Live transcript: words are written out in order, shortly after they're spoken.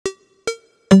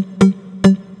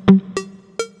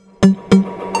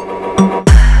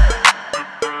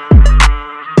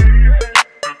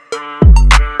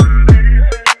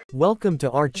Welcome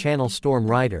to our channel Storm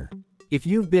Rider. If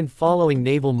you've been following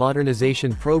naval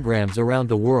modernization programs around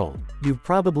the world, you've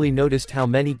probably noticed how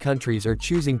many countries are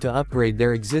choosing to upgrade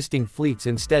their existing fleets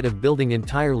instead of building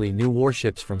entirely new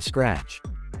warships from scratch.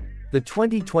 The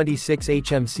 2026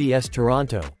 HMCS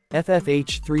Toronto,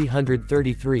 FFH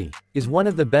 333, is one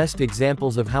of the best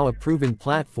examples of how a proven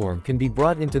platform can be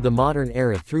brought into the modern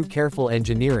era through careful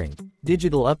engineering,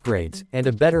 digital upgrades, and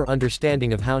a better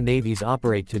understanding of how navies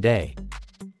operate today.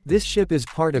 This ship is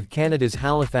part of Canada's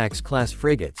Halifax-class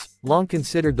frigates, long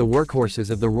considered the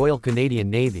workhorses of the Royal Canadian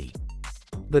Navy.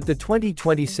 But the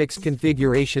 2026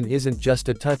 configuration isn't just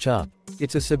a touch-up,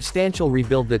 it's a substantial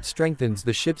rebuild that strengthens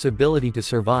the ship's ability to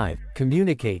survive,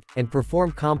 communicate, and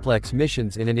perform complex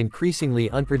missions in an increasingly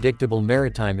unpredictable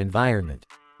maritime environment.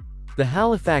 The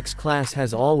Halifax-class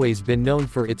has always been known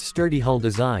for its sturdy hull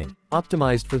design,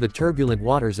 optimized for the turbulent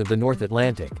waters of the North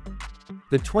Atlantic.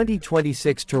 The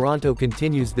 2026 Toronto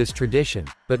continues this tradition,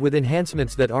 but with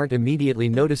enhancements that aren't immediately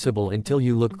noticeable until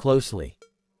you look closely.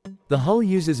 The hull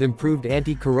uses improved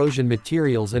anti-corrosion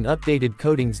materials and updated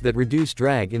coatings that reduce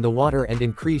drag in the water and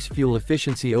increase fuel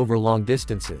efficiency over long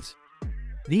distances.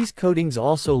 These coatings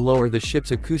also lower the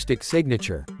ship's acoustic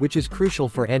signature, which is crucial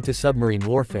for anti-submarine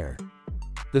warfare.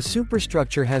 The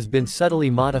superstructure has been subtly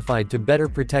modified to better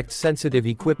protect sensitive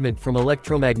equipment from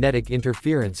electromagnetic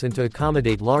interference and to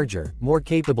accommodate larger, more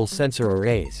capable sensor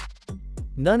arrays.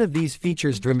 None of these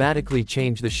features dramatically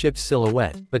change the ship's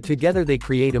silhouette, but together they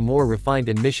create a more refined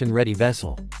and mission-ready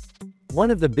vessel.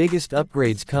 One of the biggest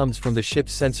upgrades comes from the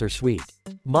ship's sensor suite.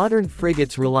 Modern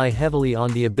frigates rely heavily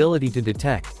on the ability to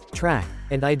detect, track,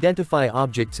 and identify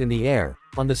objects in the air,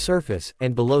 on the surface,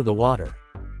 and below the water.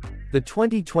 The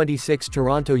 2026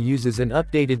 Toronto uses an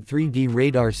updated 3D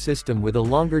radar system with a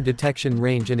longer detection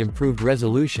range and improved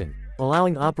resolution,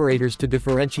 allowing operators to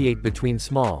differentiate between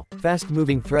small,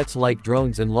 fast-moving threats like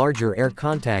drones and larger air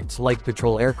contacts like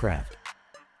patrol aircraft.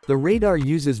 The radar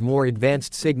uses more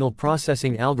advanced signal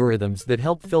processing algorithms that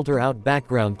help filter out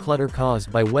background clutter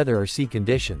caused by weather or sea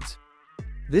conditions.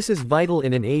 This is vital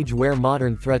in an age where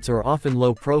modern threats are often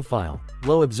low-profile,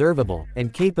 low-observable,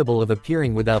 and capable of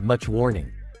appearing without much warning.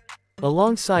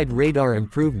 Alongside radar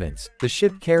improvements, the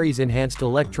ship carries enhanced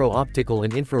electro-optical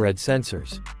and infrared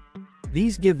sensors.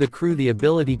 These give the crew the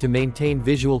ability to maintain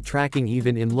visual tracking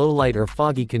even in low light or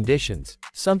foggy conditions,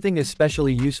 something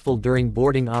especially useful during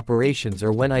boarding operations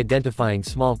or when identifying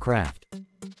small craft.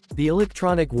 The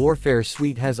electronic warfare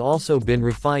suite has also been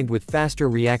refined with faster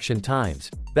reaction times,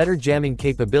 better jamming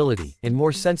capability, and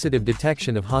more sensitive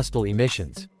detection of hostile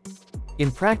emissions. In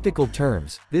practical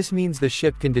terms, this means the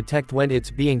ship can detect when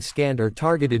it's being scanned or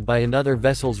targeted by another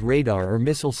vessel's radar or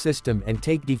missile system and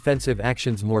take defensive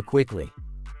actions more quickly.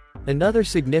 Another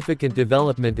significant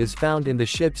development is found in the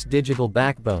ship's digital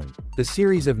backbone, the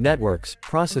series of networks,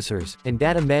 processors, and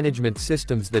data management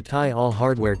systems that tie all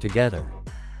hardware together.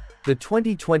 The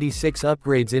 2026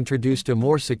 upgrades introduced a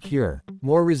more secure,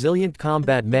 more resilient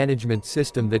combat management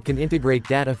system that can integrate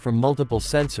data from multiple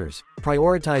sensors,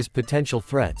 prioritize potential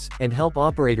threats, and help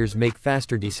operators make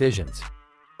faster decisions.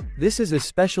 This is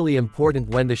especially important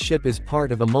when the ship is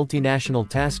part of a multinational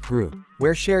task group,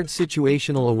 where shared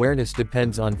situational awareness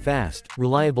depends on fast,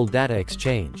 reliable data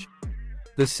exchange.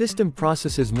 The system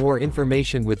processes more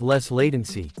information with less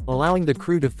latency, allowing the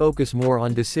crew to focus more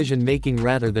on decision-making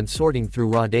rather than sorting through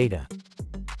raw data.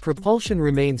 Propulsion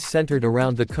remains centered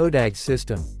around the CODAG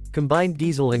system, combined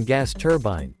diesel and gas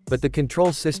turbine, but the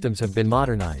control systems have been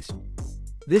modernized.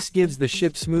 This gives the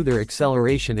ship smoother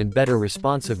acceleration and better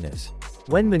responsiveness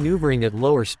when maneuvering at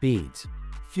lower speeds.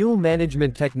 Fuel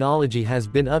management technology has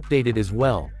been updated as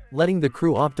well, letting the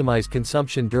crew optimize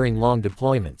consumption during long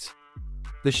deployments.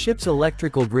 The ship's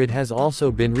electrical grid has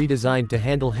also been redesigned to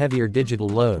handle heavier digital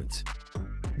loads.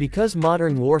 Because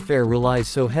modern warfare relies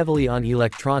so heavily on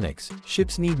electronics,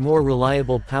 ships need more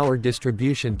reliable power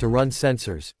distribution to run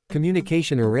sensors,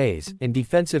 communication arrays, and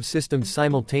defensive systems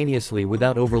simultaneously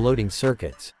without overloading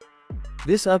circuits.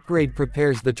 This upgrade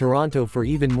prepares the Toronto for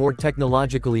even more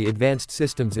technologically advanced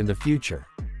systems in the future.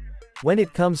 When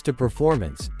it comes to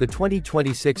performance, the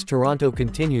 2026 Toronto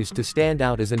continues to stand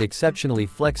out as an exceptionally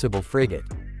flexible frigate.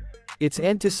 Its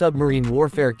anti-submarine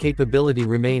warfare capability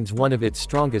remains one of its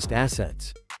strongest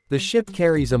assets. The ship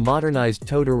carries a modernized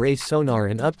towed array sonar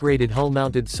and upgraded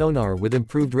hull-mounted sonar with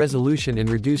improved resolution and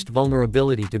reduced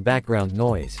vulnerability to background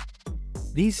noise.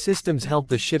 These systems help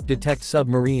the ship detect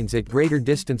submarines at greater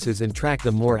distances and track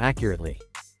them more accurately.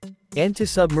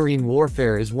 Anti-submarine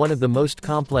warfare is one of the most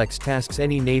complex tasks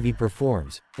any navy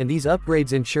performs, and these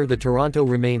upgrades ensure the Toronto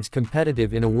remains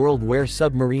competitive in a world where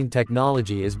submarine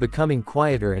technology is becoming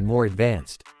quieter and more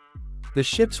advanced. The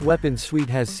ship's weapons suite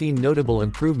has seen notable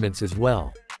improvements as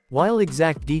well. While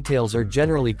exact details are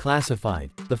generally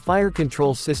classified, the fire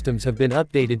control systems have been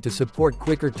updated to support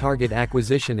quicker target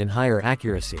acquisition and higher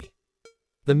accuracy.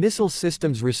 The missile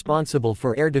systems responsible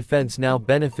for air defense now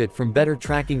benefit from better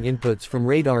tracking inputs from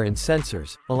radar and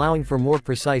sensors, allowing for more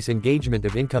precise engagement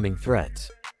of incoming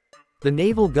threats. The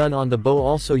naval gun on the bow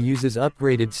also uses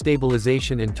upgraded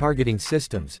stabilization and targeting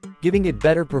systems, giving it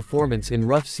better performance in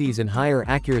rough seas and higher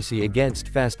accuracy against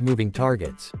fast-moving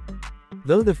targets.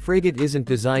 Though the frigate isn't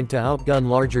designed to outgun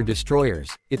larger destroyers,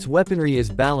 its weaponry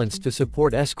is balanced to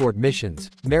support escort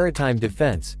missions, maritime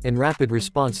defense, and rapid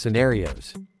response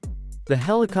scenarios. The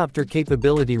helicopter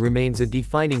capability remains a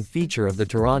defining feature of the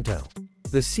Toronto.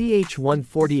 The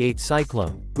CH-148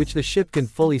 Cyclone, which the ship can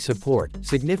fully support,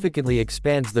 significantly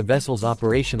expands the vessel's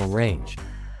operational range.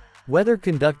 Whether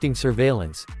conducting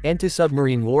surveillance,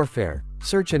 anti-submarine warfare,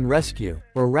 search and rescue,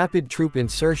 or rapid troop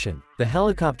insertion, the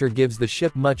helicopter gives the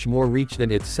ship much more reach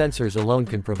than its sensors alone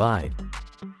can provide.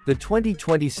 The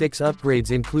 2026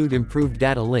 upgrades include improved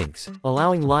data links,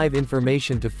 allowing live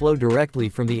information to flow directly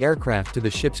from the aircraft to the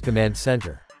ship's command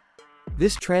center.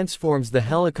 This transforms the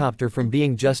helicopter from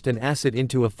being just an asset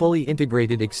into a fully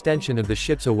integrated extension of the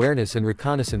ship's awareness and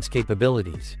reconnaissance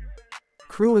capabilities.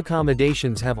 Crew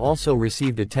accommodations have also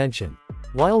received attention.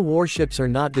 While warships are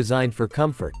not designed for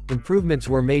comfort, improvements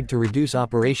were made to reduce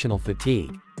operational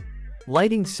fatigue.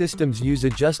 Lighting systems use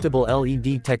adjustable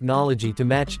LED technology to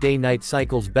match day-night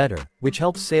cycles better, which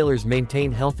helps sailors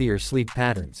maintain healthier sleep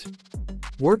patterns.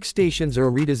 Workstations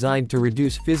are redesigned to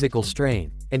reduce physical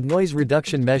strain, and noise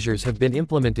reduction measures have been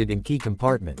implemented in key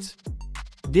compartments.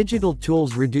 Digital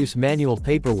tools reduce manual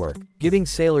paperwork, giving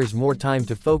sailors more time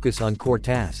to focus on core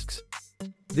tasks.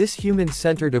 This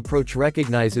human-centered approach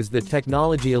recognizes that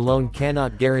technology alone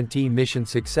cannot guarantee mission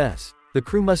success. The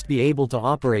crew must be able to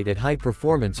operate at high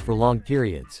performance for long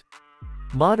periods.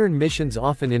 Modern missions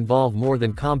often involve more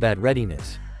than combat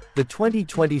readiness. The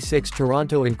 2026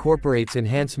 Toronto incorporates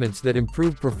enhancements that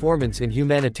improve performance in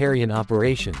humanitarian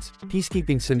operations,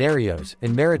 peacekeeping scenarios,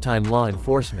 and maritime law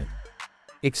enforcement.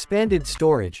 Expanded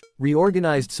storage,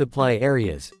 reorganized supply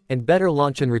areas, and better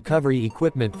launch and recovery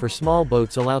equipment for small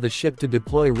boats allow the ship to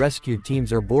deploy rescue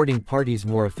teams or boarding parties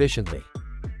more efficiently.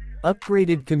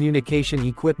 Upgraded communication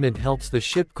equipment helps the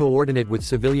ship coordinate with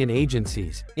civilian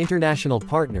agencies, international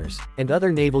partners, and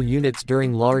other naval units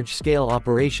during large-scale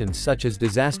operations such as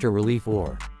disaster relief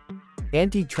or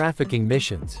anti-trafficking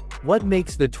missions. What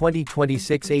makes the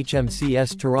 2026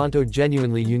 HMCS Toronto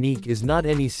genuinely unique is not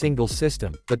any single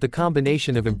system, but the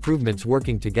combination of improvements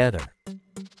working together.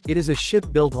 It is a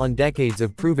ship built on decades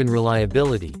of proven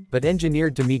reliability, but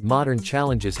engineered to meet modern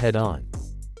challenges head-on.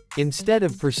 Instead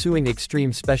of pursuing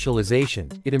extreme specialization,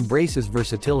 it embraces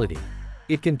versatility.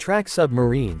 It can track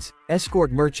submarines, escort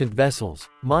merchant vessels,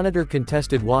 monitor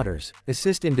contested waters,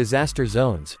 assist in disaster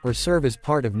zones, or serve as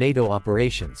part of NATO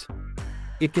operations.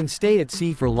 It can stay at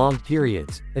sea for long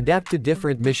periods, adapt to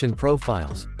different mission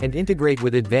profiles, and integrate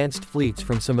with advanced fleets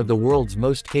from some of the world's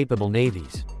most capable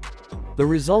navies. The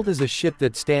result is a ship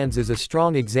that stands as a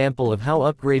strong example of how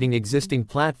upgrading existing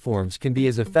platforms can be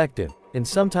as effective, and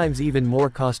sometimes even more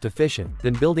cost-efficient,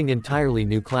 than building entirely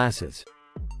new classes.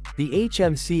 The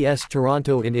HMCS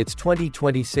Toronto in its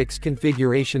 2026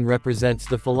 configuration represents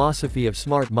the philosophy of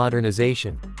smart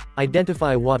modernization.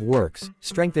 Identify what works,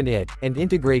 strengthen it, and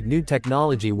integrate new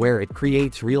technology where it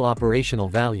creates real operational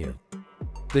value.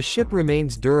 The ship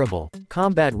remains durable,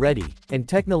 combat-ready, and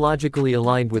technologically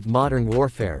aligned with modern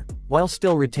warfare, while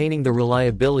still retaining the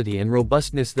reliability and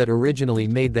robustness that originally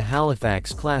made the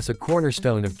Halifax-class a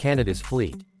cornerstone of Canada's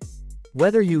fleet.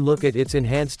 Whether you look at its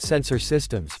enhanced sensor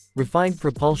systems, refined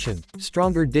propulsion,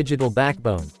 stronger digital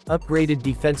backbone, upgraded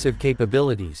defensive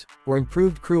capabilities, or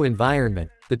improved crew environment,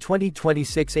 the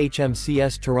 2026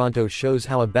 HMCS Toronto shows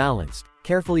how a balanced,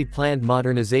 carefully planned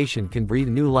modernization can breathe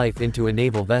new life into a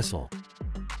naval vessel.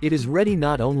 It is ready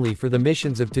not only for the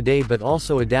missions of today but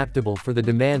also adaptable for the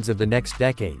demands of the next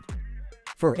decade.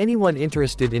 For anyone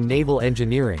interested in naval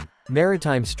engineering,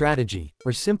 maritime strategy,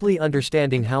 or simply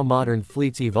understanding how modern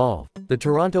fleets evolve, the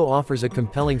Toronto offers a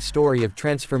compelling story of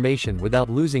transformation without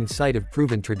losing sight of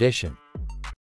proven tradition.